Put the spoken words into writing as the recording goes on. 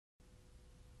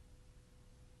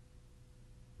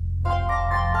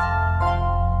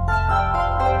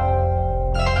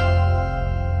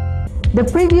The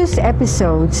previous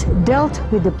episodes dealt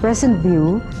with the present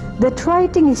view that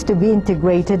writing is to be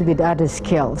integrated with other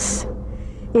skills.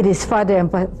 It is further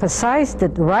emphasized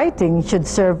that writing should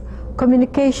serve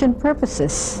communication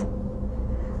purposes.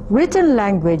 Written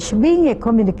language being a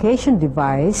communication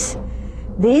device,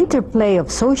 the interplay of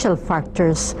social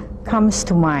factors comes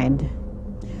to mind.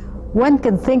 One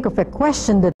can think of a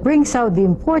question that brings out the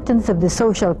importance of the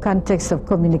social context of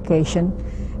communication,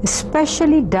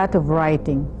 especially that of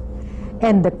writing.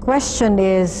 And the question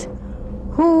is,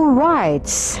 who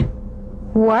writes?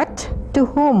 What, to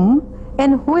whom,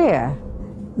 and where?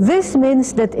 This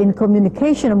means that in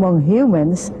communication among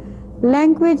humans,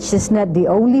 language is not the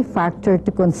only factor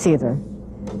to consider.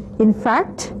 In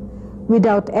fact,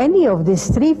 without any of these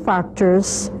three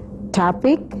factors,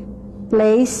 topic,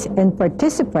 place, and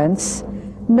participants,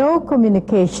 no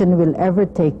communication will ever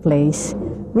take place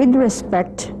with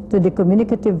respect to the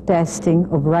communicative testing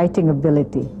of writing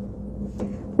ability.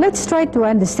 Let's try to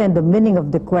understand the meaning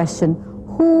of the question,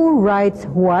 who writes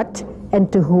what,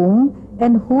 and to whom,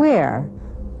 and where?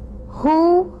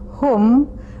 Who,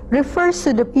 whom, refers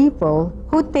to the people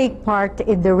who take part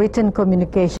in the written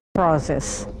communication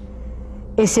process.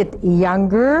 Is it a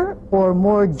younger or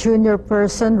more junior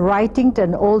person writing to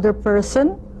an older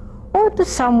person, or to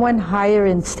someone higher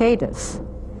in status?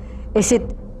 Is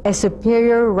it a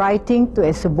superior writing to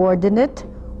a subordinate,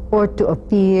 or to a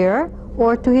peer,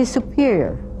 or to his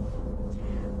superior?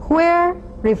 Where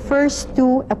refers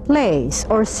to a place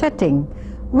or setting,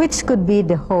 which could be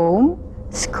the home,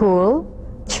 school,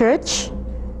 church,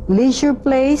 leisure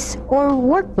place, or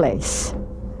workplace.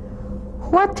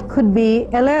 What could be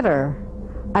a letter,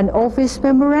 an office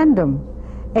memorandum,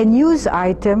 a news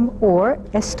item, or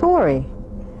a story?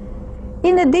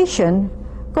 In addition,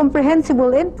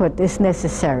 comprehensible input is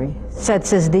necessary,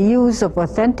 such as the use of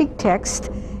authentic text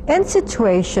and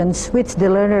situations which the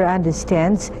learner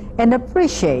understands and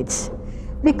appreciates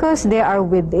because they are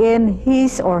within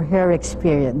his or her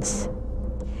experience.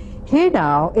 Here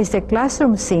now is a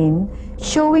classroom scene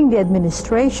showing the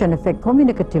administration of a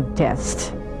communicative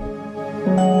test.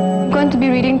 I'm going to be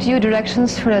reading to you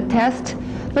directions for a test,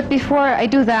 but before I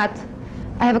do that,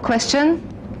 I have a question.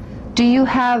 Do you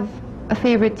have a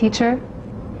favorite teacher?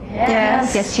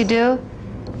 Yes. Yes, you do?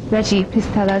 Reggie, please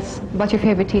tell us about your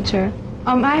favorite teacher.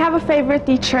 I have a favorite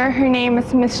teacher. Her name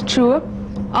is Miss Chu.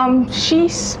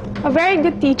 She's a very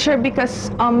good teacher because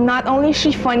not only is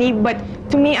she funny, but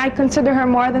to me, I consider her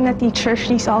more than a teacher.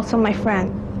 She's also my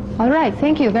friend. All right,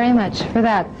 thank you very much for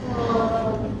that.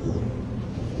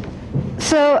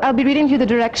 So I'll be reading to you the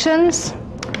directions.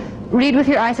 Read with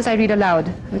your eyes as I read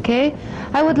aloud, okay?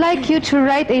 I would like you to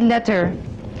write a letter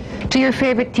to your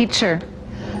favorite teacher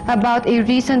about a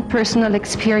recent personal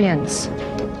experience.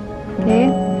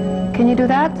 Okay? Can you do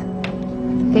that?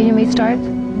 Okay, you may start.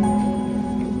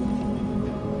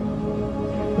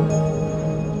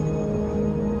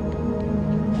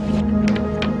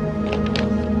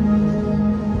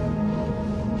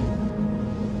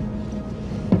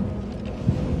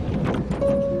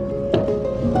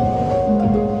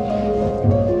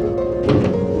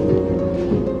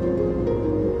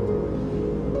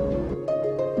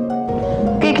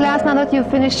 Class, now that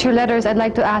you've finished your letters, I'd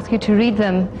like to ask you to read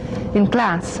them in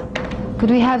class.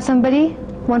 Could we have somebody?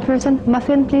 One person?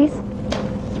 Muffin, please.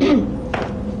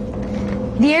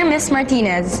 Dear Miss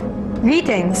Martinez,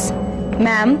 greetings.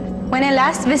 Ma'am, when I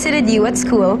last visited you at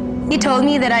school, you told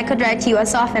me that I could write to you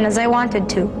as often as I wanted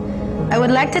to. I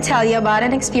would like to tell you about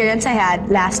an experience I had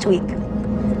last week.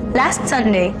 Last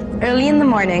Sunday, early in the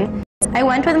morning, I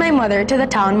went with my mother to the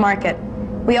town market.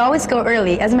 We always go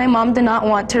early as my mom did not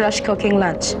want to rush cooking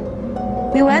lunch.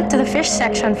 We went to the fish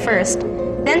section first,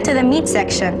 then to the meat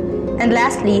section, and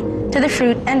lastly to the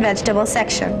fruit and vegetable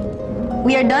section.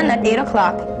 We are done at 8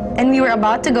 o'clock, and we were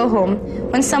about to go home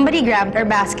when somebody grabbed our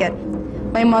basket.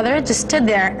 My mother just stood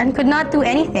there and could not do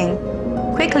anything.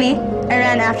 Quickly, I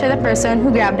ran after the person who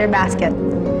grabbed our basket.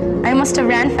 I must have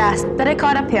ran fast, but I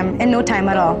caught up him in no time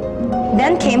at all.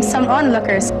 Then came some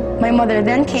onlookers. My mother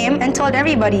then came and told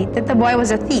everybody that the boy was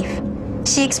a thief.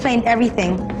 She explained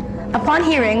everything. Upon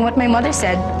hearing what my mother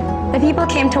said, the people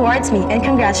came towards me and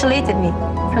congratulated me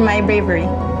for my bravery.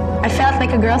 I felt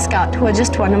like a Girl Scout who had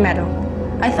just won a medal.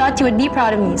 I thought you would be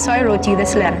proud of me, so I wrote you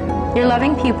this letter. Your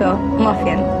loving pupil,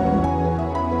 Muffin.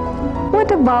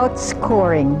 What about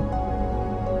scoring?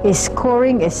 Is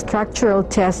scoring a structural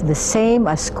test the same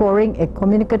as scoring a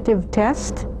communicative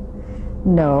test?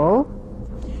 No.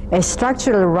 A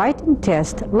structural writing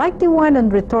test, like the one on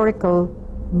rhetorical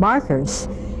markers,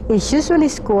 is usually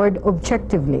scored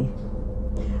objectively.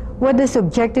 What does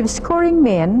objective scoring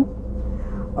mean?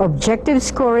 Objective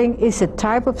scoring is a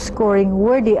type of scoring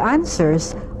where the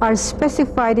answers are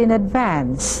specified in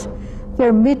advance,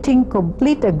 permitting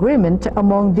complete agreement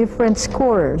among different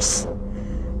scorers.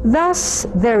 Thus,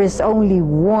 there is only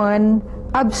one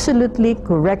absolutely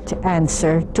correct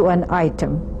answer to an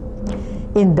item.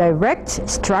 Indirect,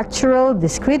 structural,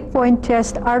 discrete point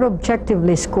tests are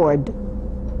objectively scored.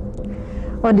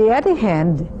 On the other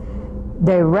hand,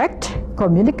 direct,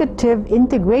 communicative,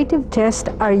 integrative tests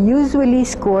are usually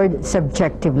scored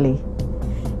subjectively,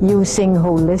 using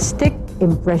holistic,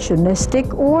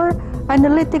 impressionistic, or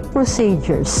analytic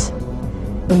procedures.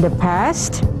 In the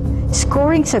past,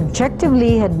 scoring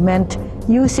subjectively had meant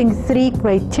using 3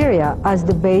 criteria as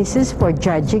the basis for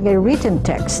judging a written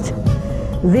text.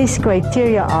 These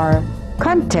criteria are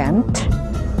content,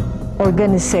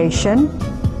 organization,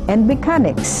 and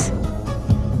mechanics.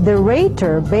 The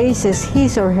rater bases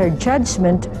his or her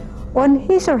judgment on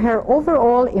his or her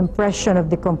overall impression of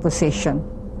the composition.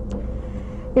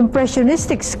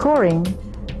 Impressionistic scoring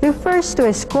refers to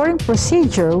a scoring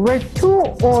procedure where 2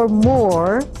 or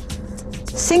more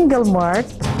single mark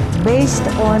based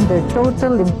on the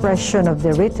total impression of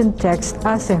the written text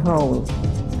as a whole.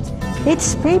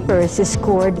 Each paper is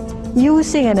scored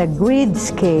using an agreed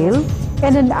scale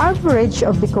and an average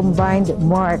of the combined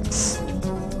marks.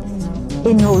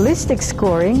 In holistic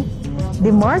scoring,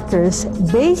 the markers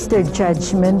base their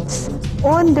judgments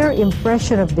on their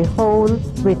impression of the whole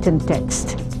written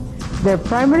text. Their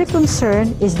primary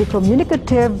concern is the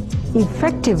communicative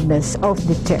effectiveness of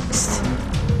the text.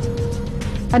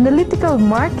 Analytical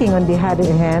marking, on the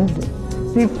other hand,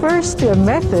 refers to a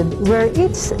method where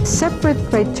each separate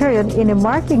criterion in a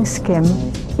marking scheme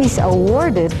is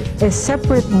awarded a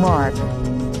separate mark.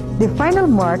 The final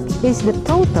mark is the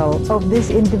total of these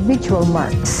individual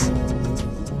marks.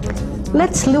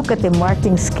 Let's look at the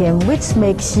marking scheme which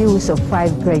makes use of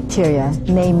 5 criteria,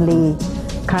 namely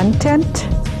content,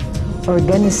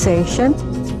 organization,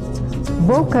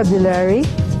 vocabulary,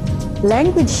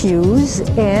 language use,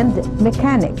 and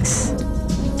mechanics.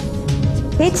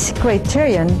 Each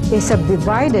criterion is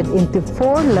subdivided into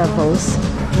 4 levels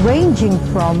ranging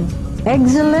from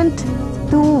excellent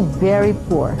to very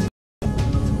poor.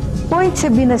 Points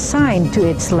have been assigned to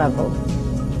its level.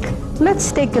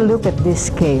 Let's take a look at this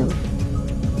scale.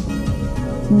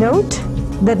 Note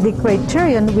that the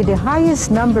criterion with the highest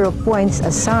number of points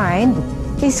assigned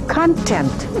is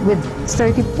content with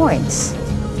 30 points.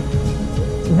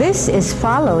 This is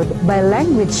followed by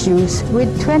language use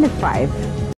with 25,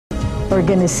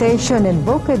 organization and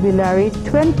vocabulary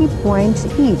 20 points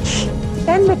each,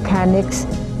 and mechanics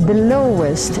the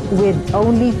lowest with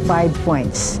only 5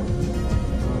 points.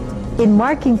 In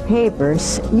marking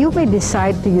papers, you may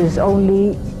decide to use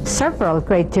only several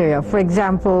criteria, for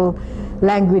example,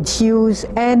 language use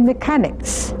and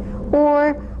mechanics,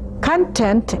 or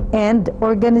content and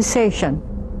organization.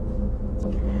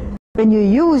 When you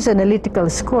use analytical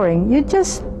scoring, you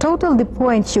just total the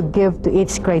points you give to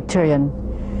each criterion.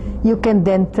 You can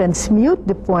then transmute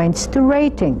the points to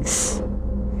ratings.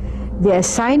 The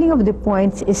assigning of the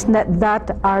points is not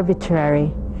that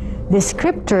arbitrary.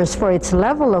 Descriptors for its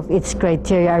level of each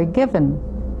criteria are given.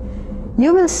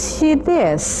 You will see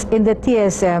this in the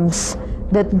TSMs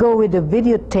that go with the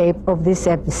videotape of this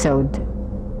episode.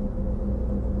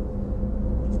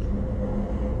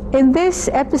 In this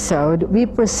episode, we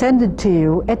presented to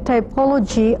you a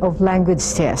typology of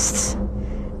language tests,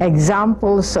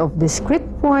 examples of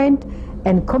discrete point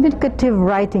and communicative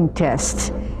writing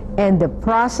tests, and the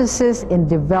processes in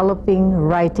developing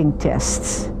writing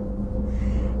tests.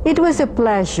 It was a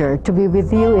pleasure to be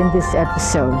with you in this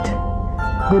episode.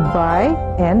 Goodbye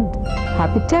and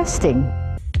happy testing.